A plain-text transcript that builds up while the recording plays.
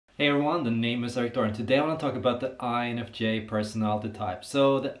Hey everyone, the name is Erik Thor, and today I want to talk about the INFJ personality type.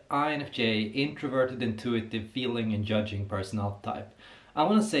 So the INFJ, Introverted, Intuitive, Feeling and Judging personality type. I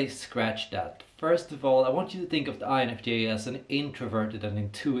want to say scratch that. First of all, I want you to think of the INFJ as an introverted and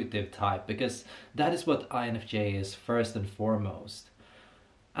intuitive type, because that is what INFJ is first and foremost.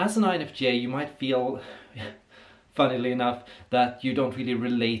 As an INFJ, you might feel, funnily enough, that you don't really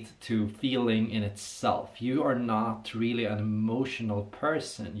relate to feeling in itself. You are not really an emotional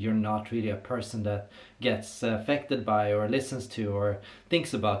person. You're not really a person that gets affected by or listens to or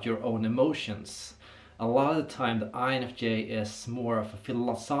thinks about your own emotions. A lot of the time the INFJ is more of a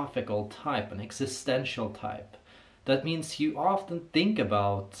philosophical type, an existential type. That means you often think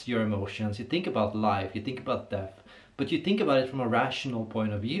about your emotions, you think about life, you think about death, but you think about it from a rational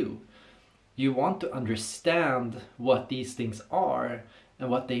point of view. You want to understand what these things are and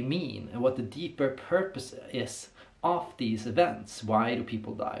what they mean and what the deeper purpose is of these events. Why do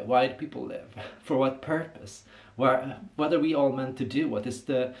people die? Why do people live? For what purpose? What are we all meant to do? What is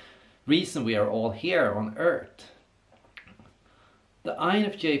the reason we are all here on Earth? The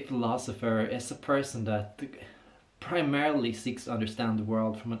INFJ philosopher is a person that primarily seeks to understand the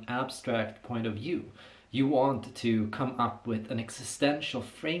world from an abstract point of view. You want to come up with an existential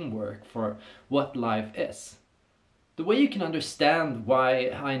framework for what life is. The way you can understand why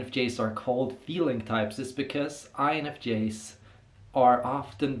INFJs are called feeling types is because INFJs are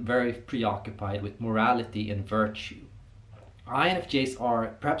often very preoccupied with morality and virtue. INFJs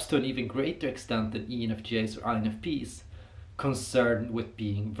are, perhaps to an even greater extent than ENFJs or INFPs, concerned with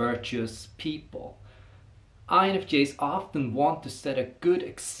being virtuous people. INFJs often want to set a good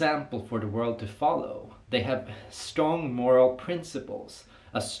example for the world to follow. They have strong moral principles,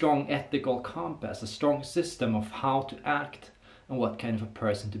 a strong ethical compass, a strong system of how to act and what kind of a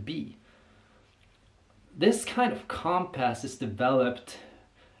person to be. This kind of compass is developed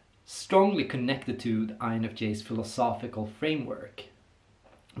strongly connected to the INFJ's philosophical framework.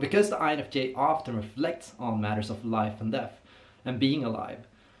 Because the INFJ often reflects on matters of life and death and being alive,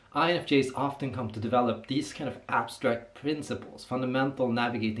 INFJs often come to develop these kind of abstract principles, fundamental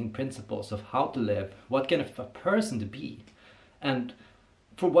navigating principles of how to live, what kind of a person to be, and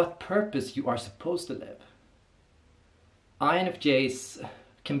for what purpose you are supposed to live. INFJs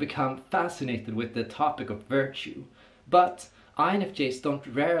can become fascinated with the topic of virtue, but INFJs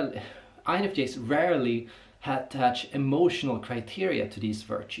rarely attach emotional criteria to these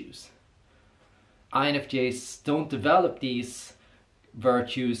virtues. INFJs don't develop these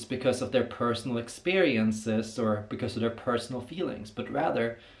virtues because of their personal experiences or because of their personal feelings, but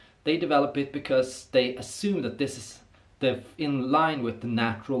rather they develop it because they assume that this is in line with the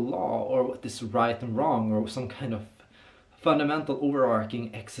natural law, or what is right and wrong, or some kind of fundamental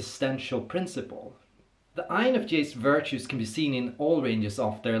overarching existential principle. The INFJ's virtues can be seen in all ranges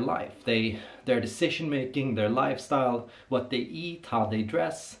of their life. Their decision making, their lifestyle, what they eat, how they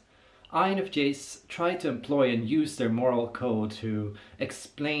dress. INFJs try to employ and use their moral code to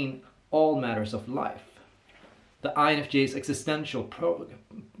explain all matters of life. The INFJ's existential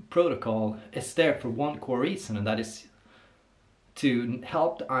protocol is there for one core reason, and that is to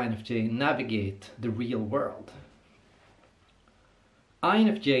help the INFJ navigate the real world.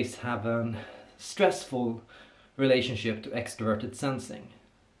 INFJs have a stressful relationship to extroverted sensing.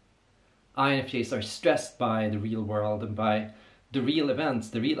 INFJs are stressed by the real world and by the real events,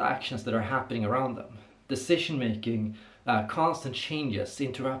 the real actions that are happening around them. Decision making, constant changes,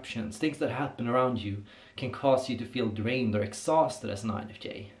 interruptions, things that happen around you can cause you to feel drained or exhausted as an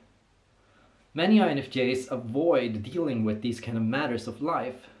INFJ. Many INFJs avoid dealing with these kind of matters of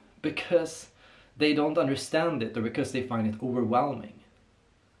life because they don't understand it or because they find it overwhelming.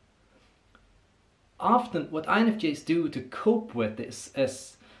 Often what INFJs do to cope with this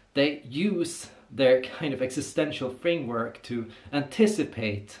is they use their kind of existential framework to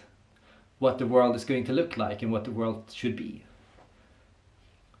anticipate what the world is going to look like and what the world should be.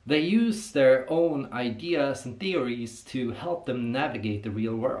 They use their own ideas and theories to help them navigate the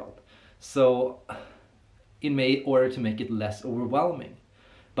real world. So, in order to make it less overwhelming,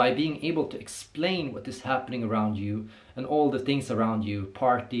 by being able to explain what is happening around you and all the things around you,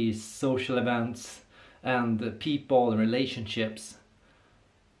 parties, social events, and people and relationships,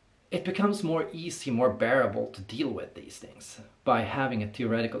 it becomes more easy, more bearable to deal with these things by having a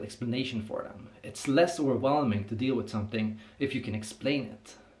theoretical explanation for them. It's less overwhelming to deal with something if you can explain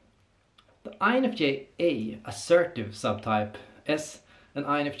it. The INFJ A assertive subtype is an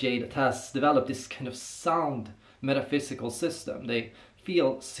INFJ that has developed this kind of sound metaphysical system. They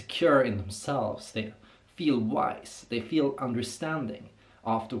feel secure in themselves, they feel wise, they feel understanding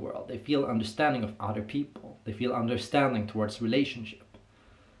of the world, they feel understanding of other people, they feel understanding towards relationship.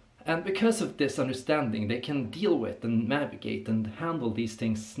 And because of this understanding, they can deal with and navigate and handle these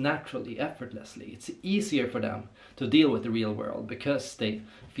things naturally, effortlessly. It's easier for them to deal with the real world because they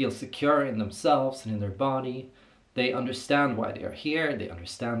feel secure in themselves and in their body. They understand why they are here, they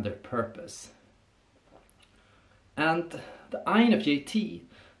understand their purpose. And the INFJ T,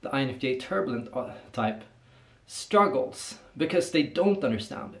 the INFJ Turbulent type, struggles because they don't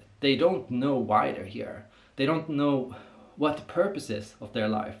understand it. They don't know why they're here. They don't know what the purpose is of their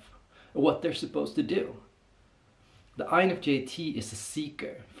life, or what they're supposed to do. The INFJ T is a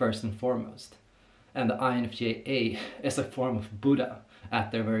seeker, first and foremost. And the INFJ A is a form of Buddha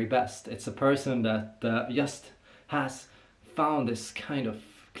at their very best. It's a person that just has found this kind of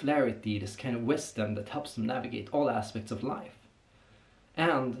clarity, this kind of wisdom that helps them navigate all aspects of life.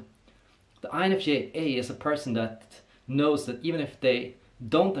 And the INFJ A is a person that knows that even if they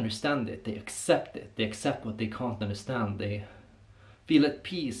don't understand it, they accept it. They accept what they can't understand. They feel at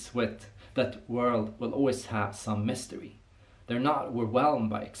peace with that world will always have some mystery. They're not overwhelmed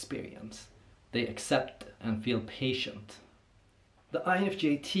by experience. They accept and feel patient. The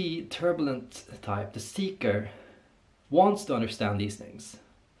INFJ T turbulent type, the seeker, wants to understand these things,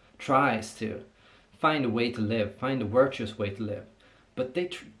 tries to find a way to live, find a virtuous way to live, but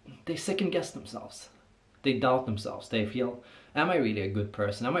they second guess themselves. They doubt themselves. They feel, am I really a good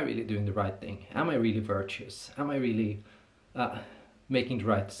person? Am I really doing the right thing? Am I really virtuous? Am I really making the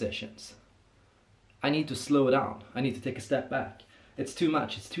right decisions? I need to slow down. I need to take a step back. It's too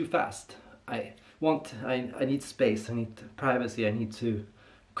much. It's too fast. I need space. I need privacy. I need to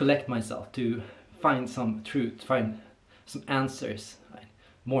collect myself to find some truth, find some answers,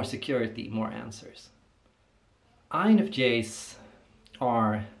 more security, more answers. INFJs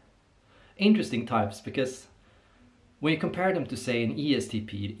are interesting types because when you compare them to, say, an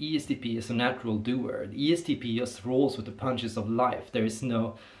ESTP, the ESTP is a natural doer. The ESTP just rolls with the punches of life. There is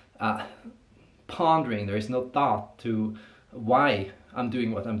no pondering, there is no thought to why I'm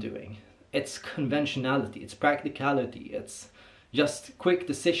doing what I'm doing. It's conventionality, it's practicality, it's just quick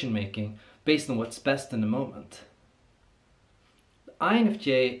decision making based on what's best in the moment. The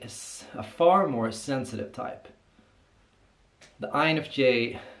INFJ is a far more sensitive type. The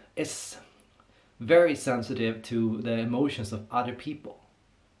INFJ is very sensitive to the emotions of other people.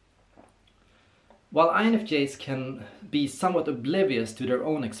 While INFJs can be somewhat oblivious to their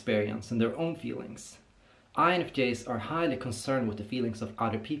own experience and their own feelings, INFJs are highly concerned with the feelings of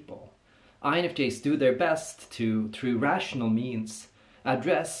other people. INFJs do their best to, through rational means,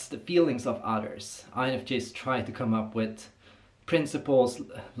 address the feelings of others. INFJs try to come up with principles,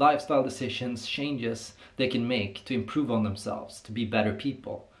 lifestyle decisions, changes they can make to improve on themselves, to be better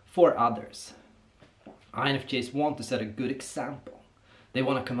people for others. INFJs want to set a good example. They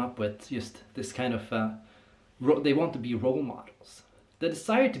want to come up with just this kind of, they want to be role models. The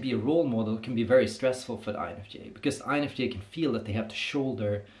desire to be a role model can be very stressful for the INFJ because INFJ can feel that they have to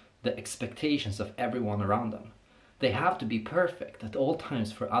shoulder the expectations of everyone around them. They have to be perfect at all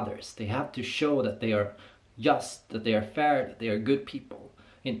times for others. They have to show that they are just, that they are fair, that they are good people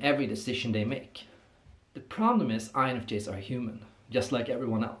in every decision they make. The problem is INFJs are human, just like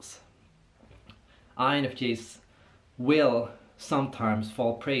everyone else. INFJs will sometimes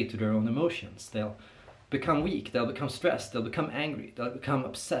fall prey to their own emotions. They'll become weak, they'll become stressed, they'll become angry, they'll become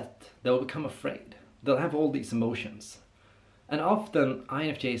upset, they'll become afraid. They'll have all these emotions. And often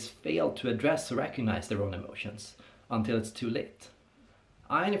INFJs fail to address or recognize their own emotions until it's too late.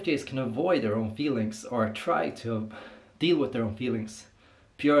 INFJs can avoid their own feelings or try to deal with their own feelings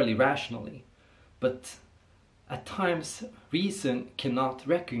purely rationally, but at times reason cannot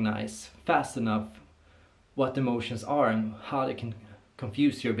recognize fast enough what emotions are and how they can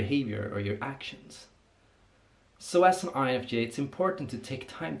confuse your behavior or your actions. So as an INFJ, it's important to take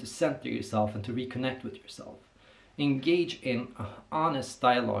time to center yourself and to reconnect with yourself. Engage in an honest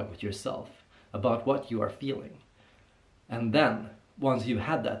dialogue with yourself about what you are feeling. And then, once you've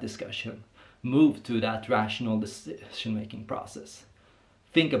had that discussion, move to that rational decision-making process.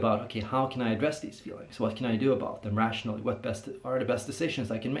 Think about, okay, how can I address these feelings? What can I do about them rationally? What are the best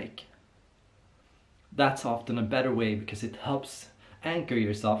decisions I can make? That's often a better way because it helps anchor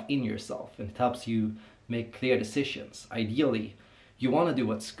yourself in yourself and it helps you make clear decisions. Ideally, you want to do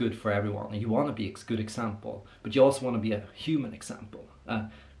what's good for everyone and you want to be a good example, but you also want to be a human example, a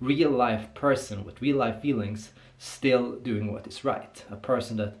real life person with real life feelings still doing what is right, a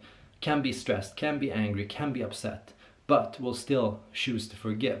person that can be stressed, can be angry, can be upset, but will still choose to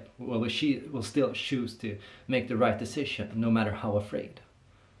forgive, she will still choose to make the right decision no matter how afraid.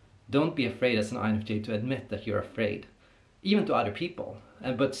 Don't be afraid as an INFJ to admit that you're afraid, even to other people,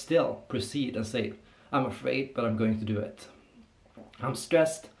 but still proceed and say, I'm afraid, but I'm going to do it. I'm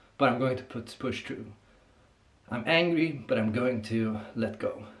stressed, but I'm going to push through. I'm angry, but I'm going to let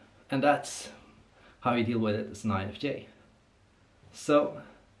go. And that's how you deal with it as an INFJ. So,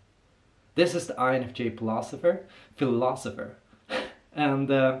 this is the INFJ philosopher. And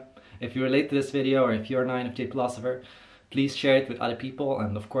if you relate to this video, or if you're an INFJ philosopher, please share it with other people,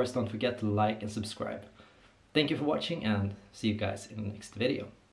 and of course don't forget to like and subscribe. Thank you for watching, and see you guys in the next video.